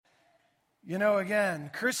You know, again,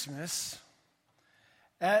 Christmas,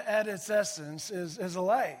 at its essence, is a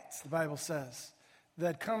light, the Bible says,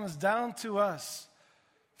 that comes down to us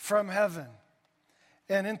from heaven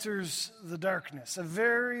and enters the darkness. A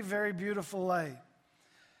very, very beautiful light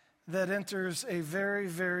that enters a very,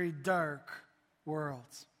 very dark world.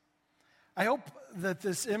 I hope that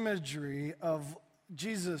this imagery of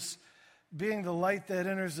Jesus being the light that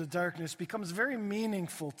enters the darkness becomes very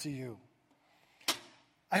meaningful to you.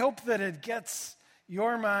 I hope that it gets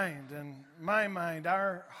your mind and my mind,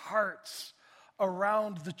 our hearts,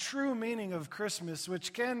 around the true meaning of Christmas,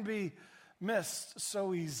 which can be missed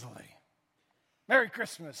so easily. Merry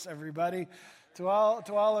Christmas, everybody. To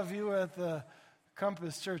all of you at the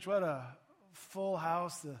Compass Church, what a full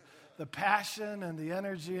house. The passion and the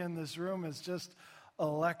energy in this room is just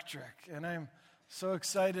electric. And I'm so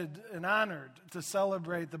excited and honored to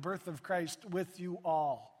celebrate the birth of Christ with you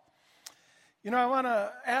all. You know, I want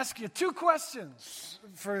to ask you two questions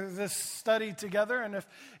for this study together. And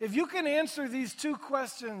if you can answer these two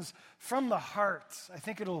questions from the heart, I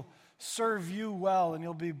think it'll serve you well and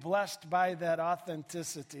you'll be blessed by that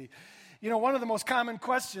authenticity. You know, one of the most common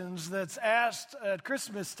questions that's asked at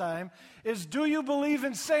Christmas time is, do you believe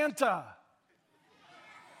in Santa?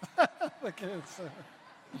 The kids.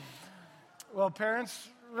 Well, parents,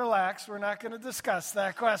 relax. We're not going to discuss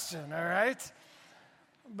that question, all right?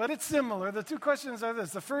 But it's similar. The two questions are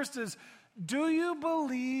this. The first is, do you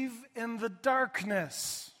believe in the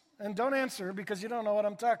darkness? And don't answer because you don't know what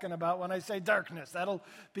I'm talking about when I say darkness. That'll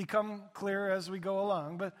become clear as we go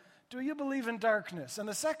along. But do you believe in darkness? And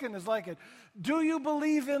the second is like it. Do you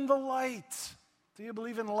believe in the light? Do you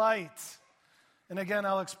believe in light? And again,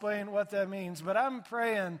 I'll explain what that means. But I'm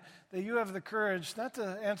praying that you have the courage not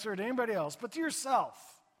to answer it to anybody else, but to yourself.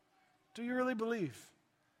 Do you really believe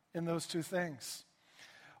in those two things?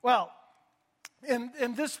 Well, in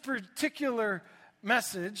this particular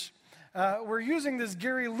message, we're using this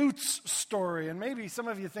Gary Lutz story, and maybe some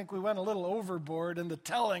of you think we went a little overboard in the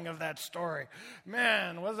telling of that story.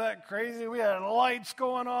 Man, was that crazy? We had lights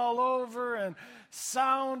going all over and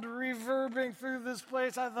sound reverbing through this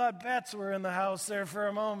place. I thought bats were in the house there for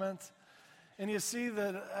a moment. And you see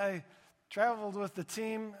that I traveled with the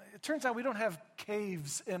team. It turns out we don't have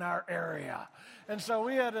caves in our area. And so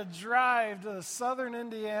we had to drive to southern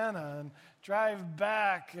Indiana and drive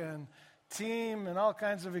back and team and all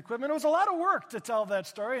kinds of equipment. It was a lot of work to tell that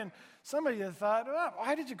story. And some of you thought, well,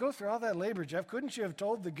 why did you go through all that labor, Jeff? Couldn't you have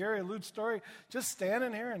told the Gary Lutz story just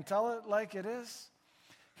standing here and tell it like it is?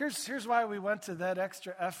 Here's why we went to that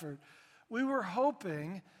extra effort. We were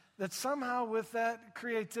hoping that somehow with that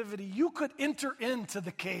creativity, you could enter into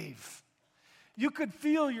the cave. You could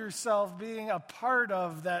feel yourself being a part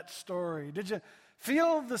of that story. Did you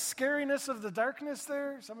feel the scariness of the darkness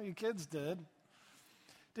there? Some of you kids did.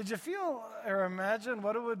 Did you feel or imagine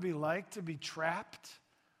what it would be like to be trapped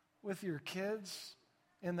with your kids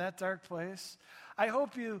in that dark place? I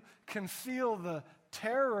hope you can feel the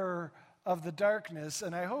terror of the darkness,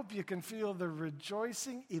 and I hope you can feel the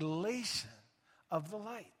rejoicing elation of the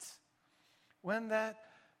light. When that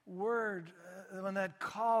word, when that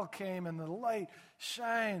call came and the light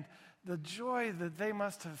shined, the joy that they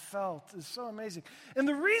must have felt is so amazing. And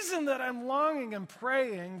the reason that I'm longing and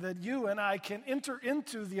praying that you and I can enter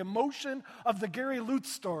into the emotion of the Gary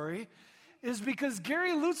Lutz story is because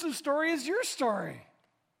Gary Lutz's story is your story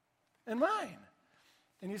and mine.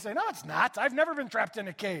 And you say, no, it's not. I've never been trapped in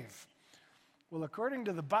a cave. Well, according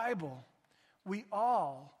to the Bible, we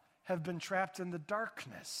all have been trapped in the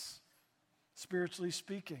darkness, spiritually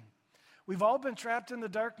speaking. We've all been trapped in the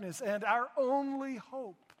darkness, and our only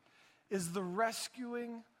hope is the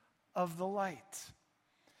rescuing of the light.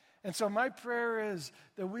 And so my prayer is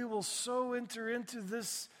that we will so enter into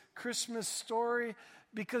this Christmas story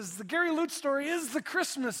because the Gary Lutz story is the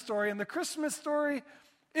Christmas story, and the Christmas story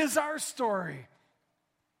is our story.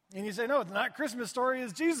 And you say, no, it's not. Christmas story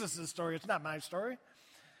is Jesus' story. It's not my story.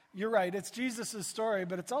 You're right, it's Jesus' story,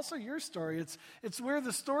 but it's also your story. It's where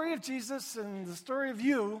the story of Jesus and the story of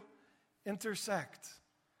you intersect.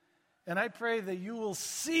 And I pray that you will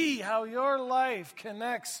see how your life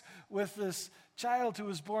connects with this child who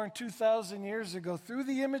was born 2,000 years ago through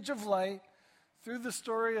the image of light, through the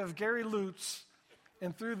story of Gary Lutz,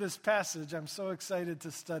 and through this passage I'm so excited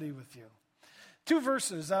to study with you. 2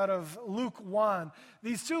 verses out of Luke 1.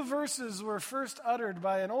 These 2 verses were first uttered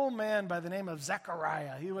by an old man by the name of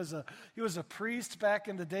Zechariah. He was a priest back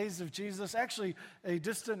in the days of Jesus, actually a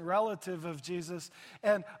distant relative of Jesus.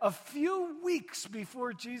 And a few weeks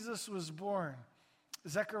before Jesus was born,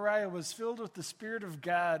 Zechariah was filled with the Spirit of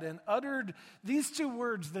God and uttered these 2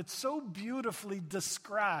 words that so beautifully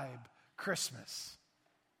describe Christmas.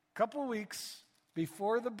 couple weeks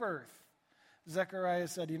before the birth, Zechariah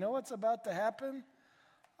said, you know what's about to happen?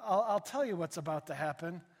 I'll tell you what's about to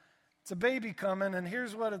happen. It's a baby coming, and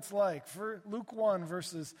here's what it's like. For Luke 1,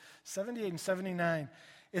 verses 78 and 79,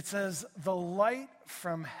 it says, the light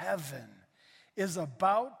from heaven is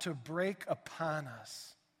about to break upon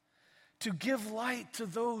us, to give light to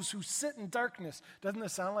those who sit in darkness. Doesn't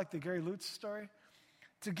this sound like the Gary Lutz story?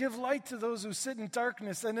 To give light to those who sit in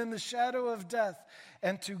darkness and in the shadow of death,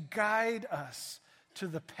 and to guide us to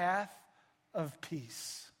the path of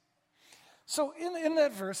peace. So in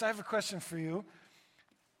that verse, I have a question for you.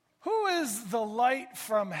 Who is the light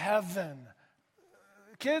from heaven?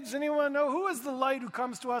 Kids, anyone know? Who is the light who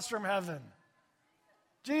comes to us from heaven?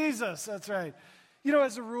 Jesus, that's right. You know,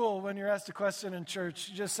 as a rule, when you're asked a question in church,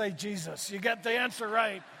 you just say Jesus. You get the answer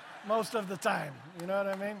right most of the time. You know what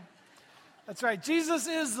I mean? That's right. Jesus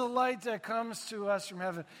is the light that comes to us from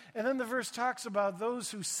heaven. And then the verse talks about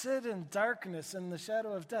those who sit in darkness and the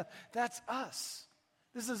shadow of death. That's us.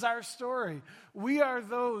 This is our story. We are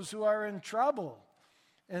those who are in trouble.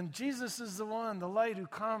 And Jesus is the one, the light, who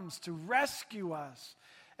comes to rescue us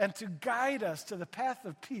and to guide us to the path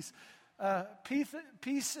of peace.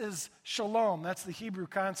 Peace is shalom. That's the Hebrew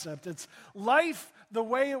concept. It's life the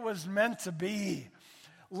way it was meant to be.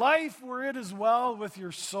 Life where it is well with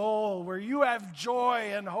your soul, where you have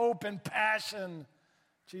joy and hope and passion.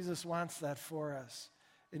 Jesus wants that for us,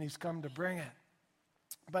 and he's come to bring it.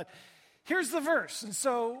 But here's the verse. And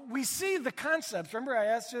so we see the concepts. Remember, I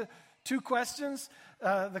asked you 2 questions?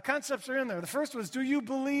 The concepts are in there. The first was, do you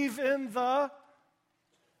believe in the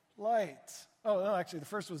light? Oh, no, actually, the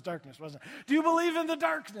first was darkness, wasn't it? Do you believe in the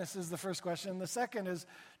darkness is the first question. The second is,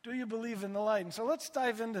 do you believe in the light? And so let's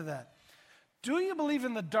dive into that. Do you believe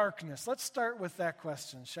in the darkness? Let's start with that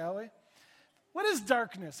question, shall we? What is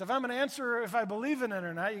darkness? If I'm going to answer if I believe in it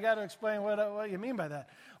or not, you got to explain what you mean by that.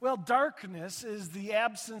 Well, darkness is the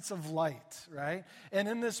absence of light, right? And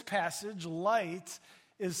in this passage, light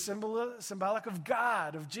is symbolic of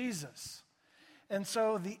God, of Jesus. And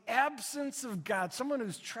so the absence of God, someone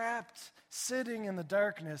who's trapped, sitting in the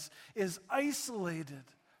darkness, is isolated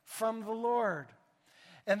from the Lord.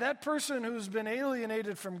 And that person who's been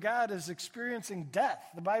alienated from God is experiencing death.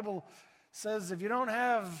 The Bible says if you don't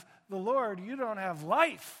have the Lord, you don't have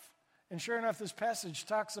life. And sure enough, this passage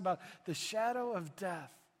talks about the shadow of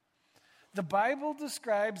death. The Bible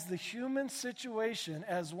describes the human situation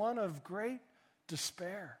as one of great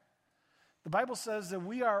despair. The Bible says that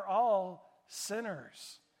we are all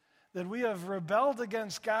sinners, that we have rebelled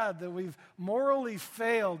against God, that we've morally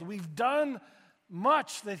failed. We've done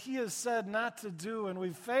much that he has said not to do, and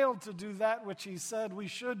we've failed to do that which he said we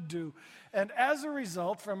should do. And as a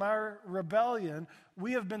result, from our rebellion,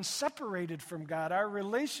 we have been separated from God. Our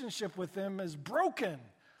relationship with him is broken.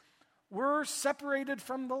 We're separated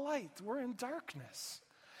from the light. We're in darkness.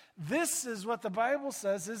 This is what the Bible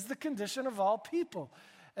says is the condition of all people.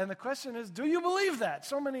 And the question is, do you believe that?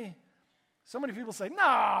 So many people say,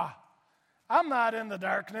 nah, I'm not in the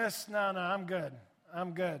darkness. No, I'm good.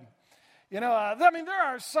 I'm good. You know, there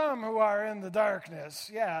are some who are in the darkness.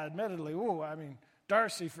 Yeah, admittedly.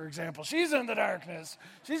 Darcy, for example, she's in the darkness.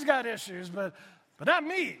 She's got issues, but not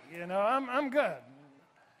me. You know, I'm good.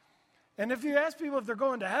 And if you ask people if they're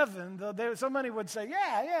going to heaven, somebody would say,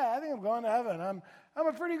 yeah, I think I'm going to heaven. I'm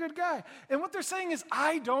a pretty good guy. And what they're saying is,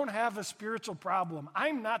 I don't have a spiritual problem.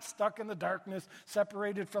 I'm not stuck in the darkness,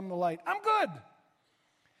 separated from the light. I'm good.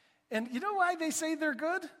 And you know why they say they're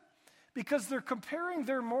good? Because they're comparing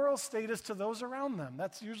their moral status to those around them.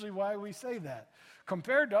 That's usually why we say that.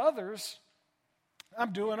 Compared to others,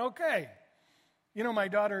 I'm doing okay. You know, my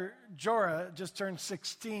daughter, Jorah, just turned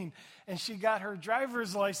 16, and she got her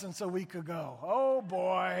driver's license a week ago. Oh,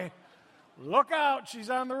 boy. Look out. She's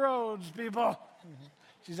on the roads, people.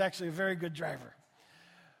 She's actually a very good driver.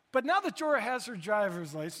 But now that Jorah has her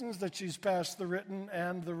driver's license, that she's passed the written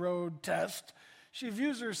and the road test, she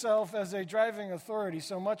views herself as a driving authority,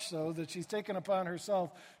 so much so that she's taken upon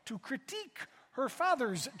herself to critique her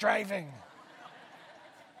father's driving.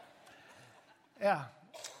 Yeah.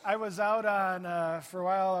 I was out on, for a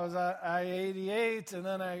while, I was on I-88, and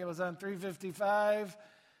then I was on 355,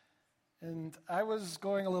 and I was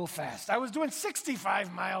going a little fast. I was doing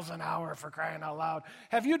 65 miles an hour, for crying out loud.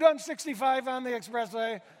 Have you done 65 on the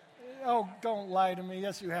expressway? Oh, don't lie to me.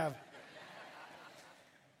 Yes, you have.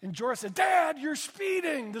 And Jorah said, Dad, you're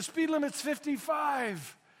speeding. The speed limit's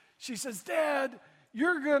 55. She says, Dad,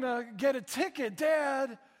 you're going to get a ticket.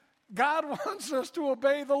 Dad, God wants us to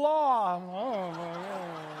obey the law. Oh, my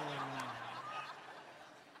God.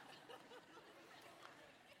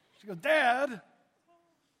 She goes, Dad,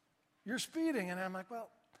 you're speeding. And I'm like, well,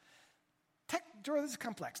 Jorah, this is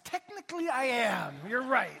complex. Technically, I am. You're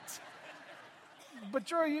right. But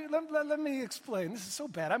Jorah, let me explain. This is so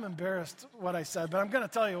bad. I'm embarrassed what I said, but I'm going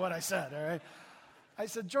to tell you what I said, all right? I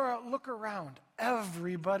said, Jorah, look around.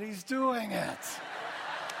 Everybody's doing it.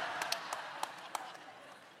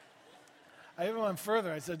 I even went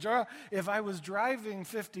further. I said, Jorah, if I was driving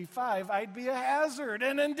 55, I'd be a hazard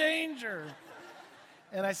and in danger.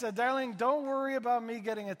 And I said, darling, don't worry about me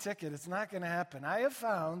getting a ticket. It's not going to happen. I have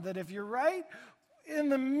found that if you're right in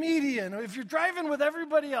the median, if you're driving with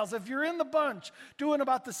everybody else, if you're in the bunch doing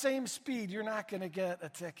about the same speed, you're not going to get a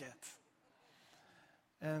ticket.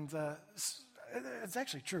 And it's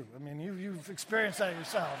actually true. I mean, you've experienced that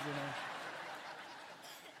yourself, you know.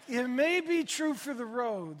 It may be true for the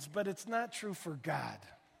roads, but it's not true for God.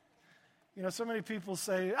 You know, so many people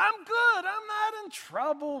say, I'm good. I'm not in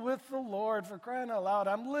trouble with the Lord, for crying out loud.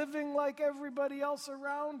 I'm living like everybody else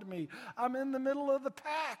around me. I'm in the middle of the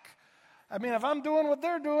pack. I mean, if I'm doing what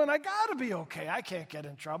they're doing, I got to be okay. I can't get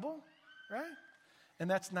in trouble, right? And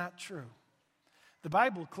that's not true. The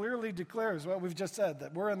Bible clearly declares what we've just said,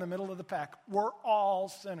 that we're in the middle of the pack. We're all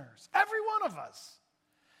sinners, every one of us.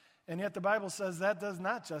 And yet the Bible says that does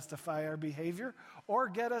not justify our behavior or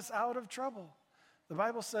get us out of trouble. The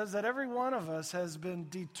Bible says that every one of us has been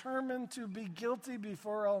determined to be guilty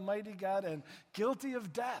before Almighty God and guilty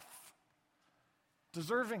of death,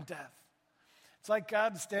 deserving death. It's like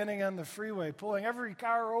God standing on the freeway, pulling every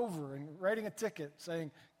car over and writing a ticket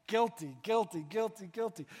saying, guilty, guilty, guilty,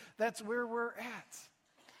 guilty. That's where we're at.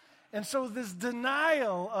 And so this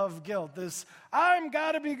denial of guilt, this, I've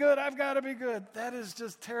got to be good, that is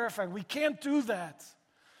just terrifying. We can't do that.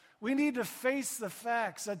 We need to face the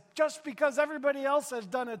facts that just because everybody else has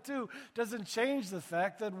done it too doesn't change the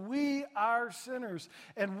fact that we are sinners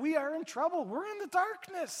and we are in trouble. We're in the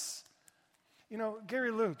darkness. You know,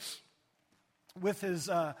 Gary Lutz, with his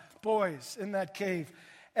boys in that cave,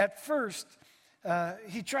 at first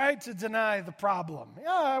he tried to deny the problem.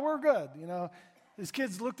 Yeah, we're good, you know. His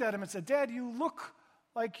kids looked at him and said, Dad, you look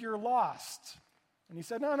like you're lost. And he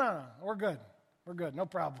said, no, we're good, no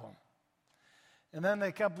problem. And then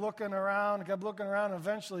they kept looking around, and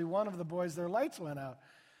eventually one of the boys, their lights went out.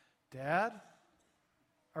 Dad,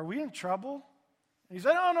 are we in trouble? And he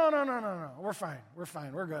said, no, we're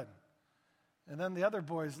fine, we're good. And then the other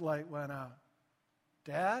boy's light went out.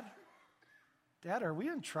 Dad, are we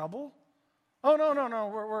in trouble? Oh,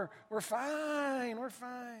 no, we're fine.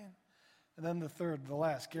 And then the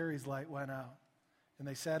last, Gary's light went out, and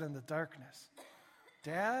they sat in the darkness.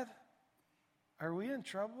 Dad, are we in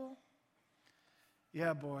trouble?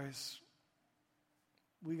 Yeah, boys,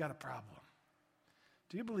 we got a problem.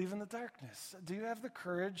 Do you believe in the darkness? Do you have the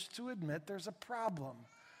courage to admit there's a problem?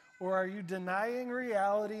 Or are you denying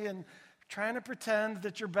reality and trying to pretend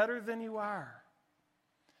that you're better than you are?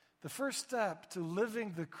 The first step to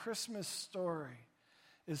living the Christmas story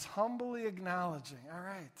is humbly acknowledging, all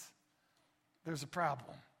right, there's a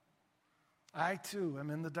problem. I too am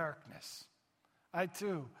in the darkness. I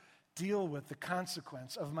too deal with the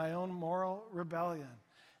consequence of my own moral rebellion.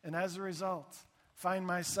 And as a result, find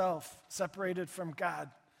myself separated from God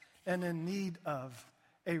and in need of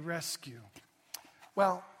a rescue.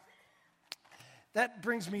 Well, that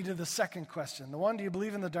brings me to the second question. The one, do you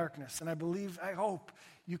believe in the darkness? And I hope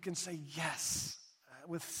you can say yes.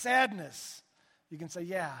 With sadness, you can say,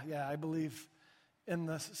 yeah, I believe in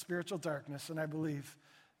the spiritual darkness, and I believe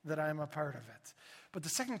that I'm a part of it. But the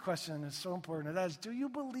second question is so important, and that is, do you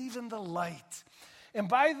believe in the light? And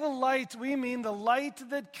by the light, we mean the light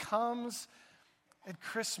that comes at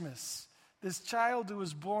Christmas. This child who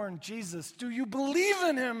was born, Jesus, do you believe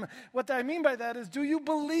in him? What I mean by that is, do you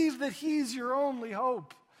believe that he's your only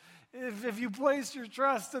hope? If you place your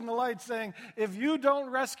trust in the light, saying, if you don't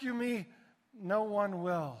rescue me, no one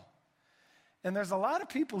will. And there's a lot of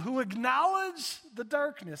people who acknowledge the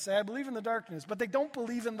darkness, say, I believe in the darkness, but they don't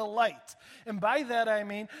believe in the light. And by that I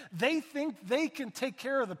mean, they think they can take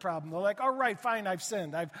care of the problem. They're like, all right, fine, I've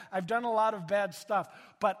sinned. I've done a lot of bad stuff,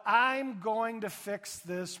 but I'm going to fix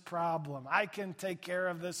this problem. I can take care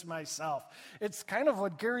of this myself. It's kind of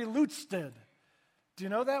what Gary Lutz did. Do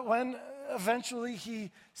you know that? When eventually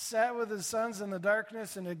he sat with his sons in the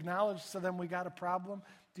darkness and acknowledged to them we got a problem,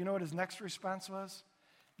 do you know what his next response was?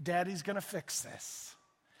 Daddy's going to fix this.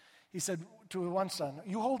 He said to one son,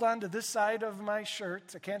 you hold on to this side of my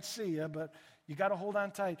shirt. I can't see you, but you got to hold on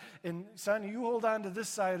tight. And son, you hold on to this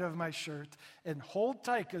side of my shirt and hold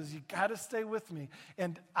tight because you got to stay with me.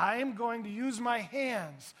 And I'm going to use my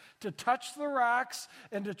hands to touch the rocks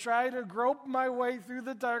and to try to grope my way through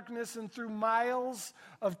the darkness and through miles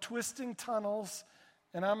of twisting tunnels.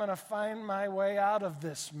 And I'm going to find my way out of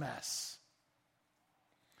this mess.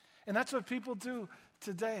 And that's what people do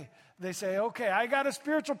today. They say, okay, I got a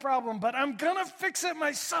spiritual problem, but I'm going to fix it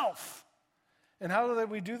myself. And how do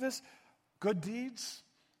we do this? Good deeds.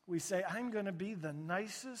 We say, I'm going to be the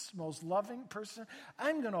nicest, most loving person.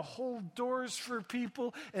 I'm going to hold doors for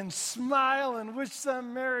people and smile and wish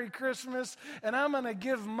them Merry Christmas. And I'm going to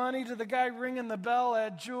give money to the guy ringing the bell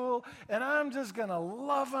at Jewel. And I'm just going to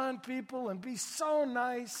love on people and be so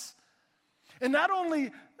nice. And not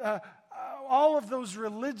only all of those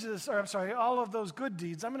good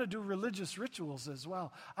deeds, I'm going to do religious rituals as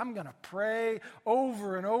well. I'm going to pray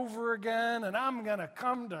over and over again, and I'm going to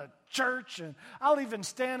come to church, and I'll even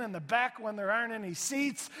stand in the back when there aren't any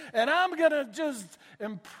seats, and I'm going to just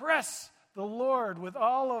impress the Lord with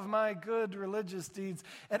all of my good religious deeds.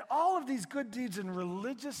 And all of these good deeds and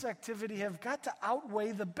religious activity have got to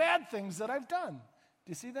outweigh the bad things that I've done. Do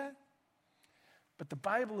you see that? But the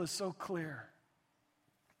Bible is so clear.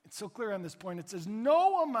 It's so clear on this point. It says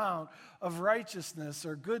no amount of righteousness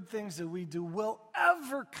or good things that we do will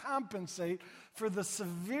ever compensate for the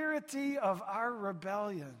severity of our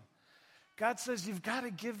rebellion. God says you've got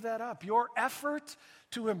to give that up. Your effort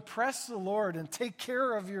to impress the Lord and take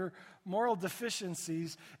care of your moral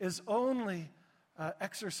deficiencies is only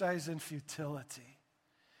exercise in futility.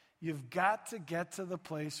 You've got to get to the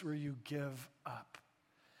place where you give up.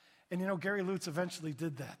 And you know, Gary Lutz eventually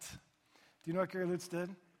did that. Do you know what Gary Lutz did?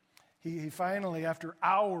 He finally, after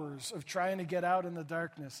hours of trying to get out in the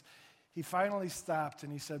darkness, he finally stopped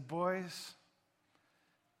and he said, boys,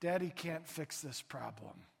 Daddy can't fix this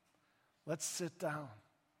problem. Let's sit down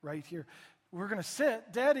right here. We're going to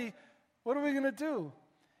sit. Daddy, what are we going to do?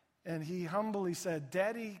 And he humbly said,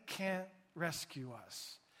 Daddy can't rescue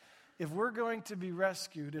us. If we're going to be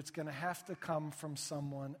rescued, it's going to have to come from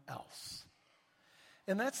someone else.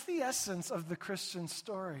 And that's the essence of the Christian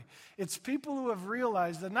story. It's people who have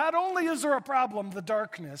realized that not only is there a problem, the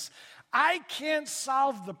darkness, I can't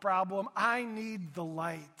solve the problem, I need the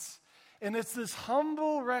light. And it's this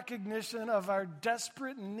humble recognition of our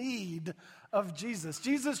desperate need of Jesus.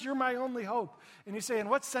 Jesus, you're my only hope. And you say, in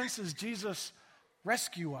what sense does Jesus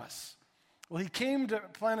rescue us? Well, he came to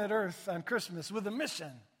planet Earth on Christmas with a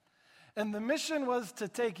mission. And the mission was to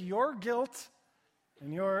take your guilt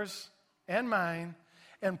and yours and mine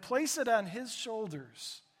and place it on his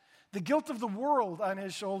shoulders, the guilt of the world on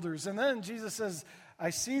his shoulders. And then Jesus says,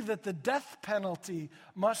 I see that the death penalty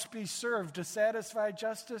must be served to satisfy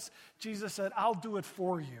justice. Jesus said, I'll do it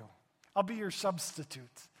for you. I'll be your substitute.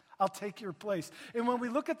 I'll take your place. And when we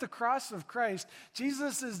look at the cross of Christ,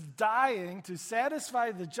 Jesus is dying to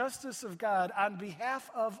satisfy the justice of God on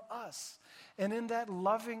behalf of us. And in that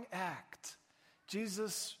loving act,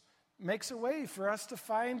 Jesus makes a way for us to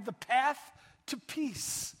find the path to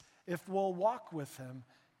peace if we'll walk with him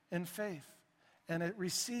in faith and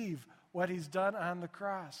receive what he's done on the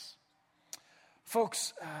cross.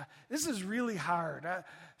 Folks, this is really hard.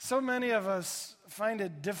 So many of us find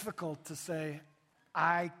it difficult to say,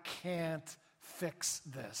 I can't fix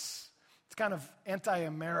this. It's kind of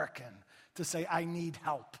anti-American to say, I need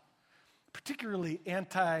help. Particularly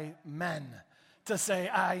anti-men to say,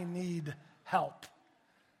 I need help.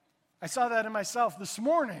 I saw that in myself this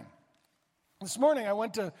morning. This morning I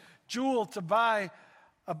went to Jewel to buy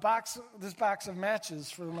this box of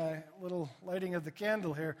matches for my little lighting of the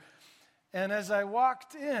candle here. And as I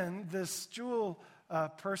walked in, this Jewel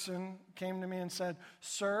person came to me and said,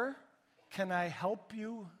 Sir, can I help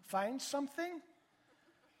you find something?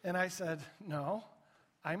 And I said, no,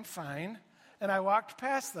 I'm fine. And I walked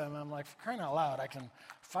past them. I'm like, for crying out loud, I can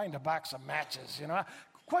find a box of matches. You know,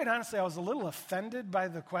 quite honestly, I was a little offended by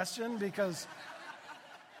the question because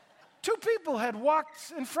two people had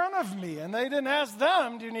walked in front of me, and they didn't ask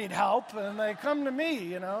them, do you need help? And they come to me,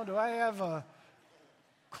 you know, do I have a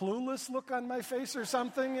clueless look on my face or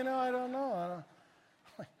something? You know, I don't know.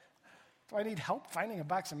 Do I need help finding a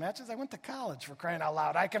box of matches? I went to college, for crying out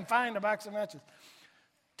loud. I can find a box of matches.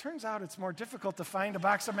 Turns out it's more difficult to find a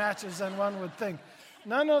box of matches than one would think.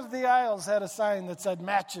 None of the aisles had a sign that said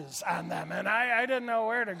matches on them, and I didn't know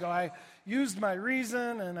where to go. I used my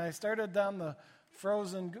reason, and I started down the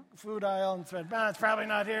frozen food aisle and said, it's probably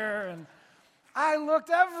not here. And I looked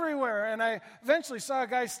everywhere, and I eventually saw a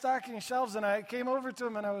guy stocking shelves, and I came over to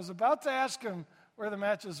him, and I was about to ask him where the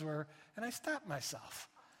matches were, and I stopped myself.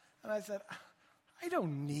 And I said, I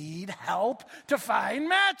don't need help to find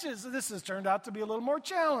matches. This has turned out to be a little more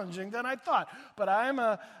challenging than I thought, but I'm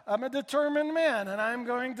a determined man, and I'm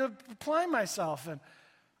going to apply myself. And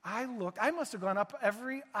I must have gone up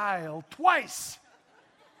every aisle twice.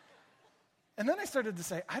 And then I started to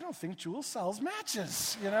say, I don't think Jewel sells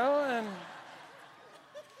matches, you know? And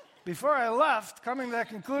before I left, coming to that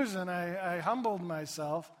conclusion, I humbled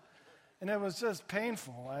myself And it was just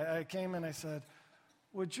painful. I came and I said,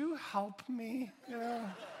 would you help me?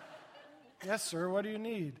 Yes, sir, what do you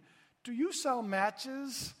need? Do you sell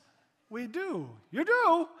matches? We do. You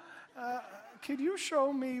do? Could you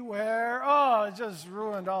show me where? Oh, it just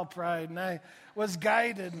ruined all pride. And I was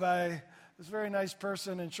guided by this very nice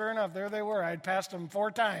person. And sure enough, there they were. I'd passed them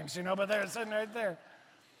 4 times, but they were sitting right there.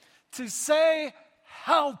 To say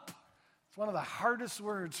help. It's one of the hardest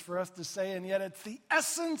words for us to say, and yet it's the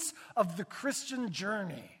essence of the Christian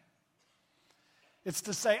journey. It's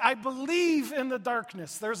to say, I believe in the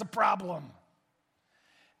darkness. There's a problem.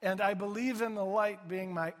 And I believe in the light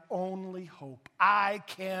being my only hope. I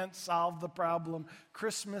can't solve the problem.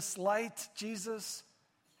 Christmas light, Jesus,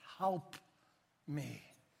 help me.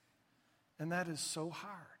 And that is so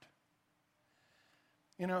hard.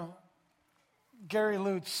 Gary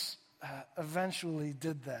Lutz eventually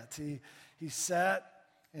did that. He sat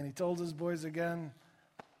and he told his boys again,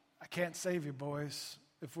 I can't save you, boys.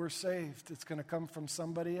 If we're saved, it's going to come from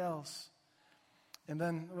somebody else. And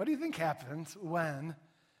then what do you think happened when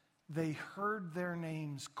they heard their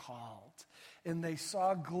names called and they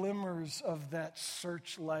saw glimmers of that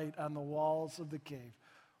searchlight on the walls of the cave?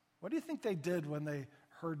 What do you think they did when they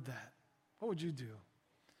heard that? What would you do?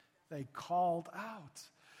 They called out.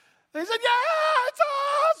 They said, yeah, it's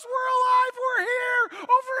us. We're alive. We're here.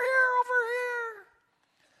 Over here. Over here.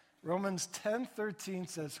 Romans 10:13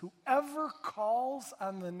 says, whoever calls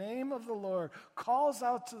on the name of the Lord, calls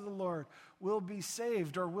out to the Lord, will be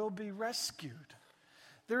saved or will be rescued.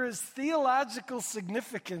 There is theological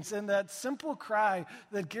significance in that simple cry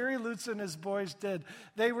that Gary Lutz and his boys did.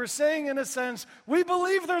 They were saying, in a sense, we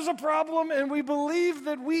believe there's a problem and we believe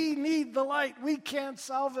that we need the light. We can't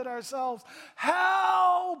solve it ourselves.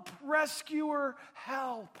 Help, rescuer,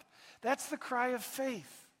 help. That's the cry of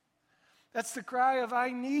faith. That's the cry of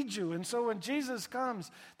I need you. And so when Jesus comes,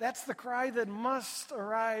 that's the cry that must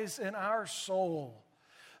arise in our soul.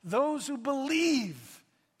 Those who believe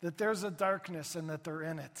that there's a darkness and that they're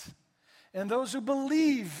in it. And those who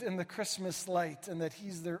believe in the Christmas light and that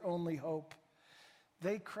he's their only hope,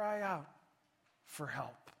 they cry out for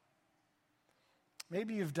help.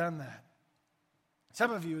 Maybe you've done that.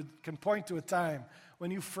 Some of you can point to a time when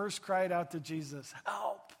you first cried out to Jesus,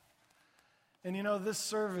 help. And this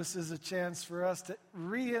service is a chance for us to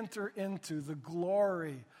re-enter into the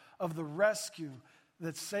glory of the rescue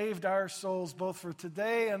that saved our souls both for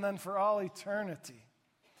today and then for all eternity.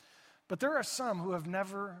 But there are some who have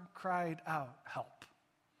never cried out help.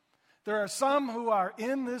 There are some who are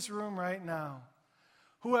in this room right now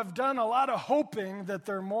who have done a lot of hoping that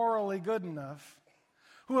they're morally good enough,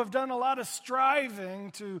 who have done a lot of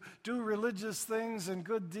striving to do religious things and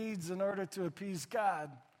good deeds in order to appease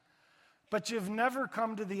God. But you've never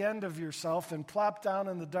come to the end of yourself and plopped down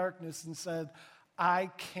in the darkness and said, I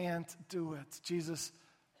can't do it. Jesus,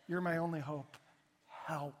 you're my only hope.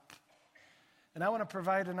 Help. And I want to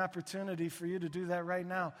provide an opportunity for you to do that right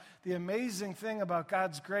now. The amazing thing about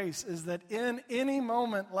God's grace is that in any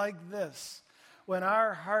moment like this, when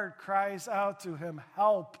our heart cries out to him,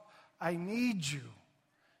 help, I need you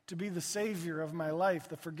to be the Savior of my life,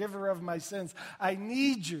 the forgiver of my sins. I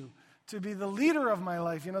need you to be the leader of my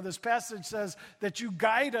life. This passage says that you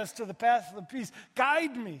guide us to the path of peace.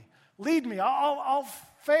 Guide me, lead me. I'll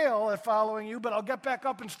fail at following you, but I'll get back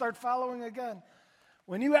up and start following again.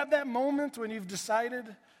 When you have that moment when you've decided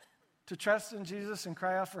to trust in Jesus and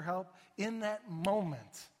cry out for help, in that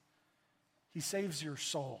moment, he saves your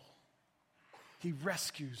soul. He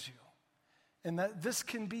rescues you. And that this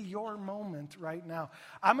can be your moment right now.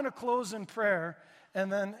 I'm going to close in prayer,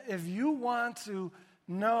 and then if you want to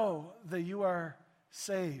know that you are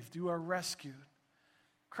saved, you are rescued,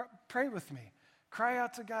 pray with me. Cry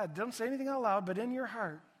out to God. Don't say anything out loud, but in your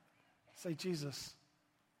heart, say, Jesus,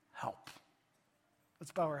 help.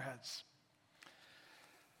 Let's bow our heads.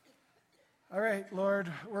 All right,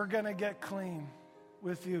 Lord, we're going to get clean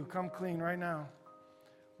with you. Come clean right now.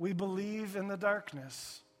 We believe in the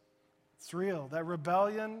darkness. It's real. That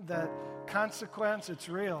rebellion, that consequence, it's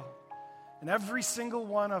real. And every single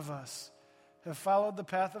one of us have followed the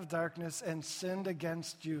path of darkness and sinned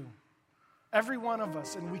against you. Every one of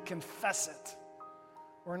us, and we confess it.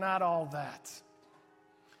 We're not all that.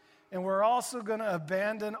 And we're also going to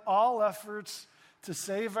abandon all efforts to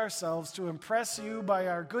save ourselves, to impress you by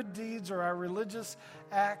our good deeds or our religious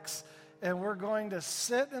acts, and we're going to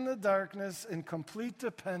sit in the darkness in complete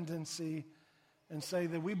dependency and say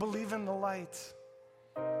that we believe in the light.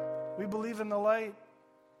 We believe in the light.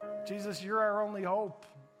 Jesus, you're our only hope.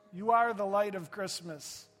 You are the light of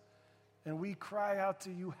Christmas. And we cry out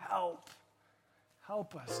to you, help.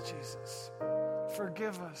 Help us, Jesus.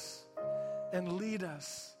 Forgive us and lead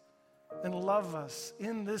us and love us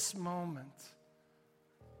in this moment,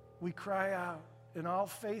 we cry out in all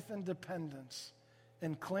faith and dependence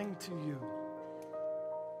and cling to you,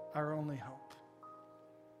 our only hope.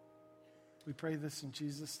 We pray this in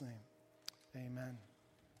Jesus' name. Amen.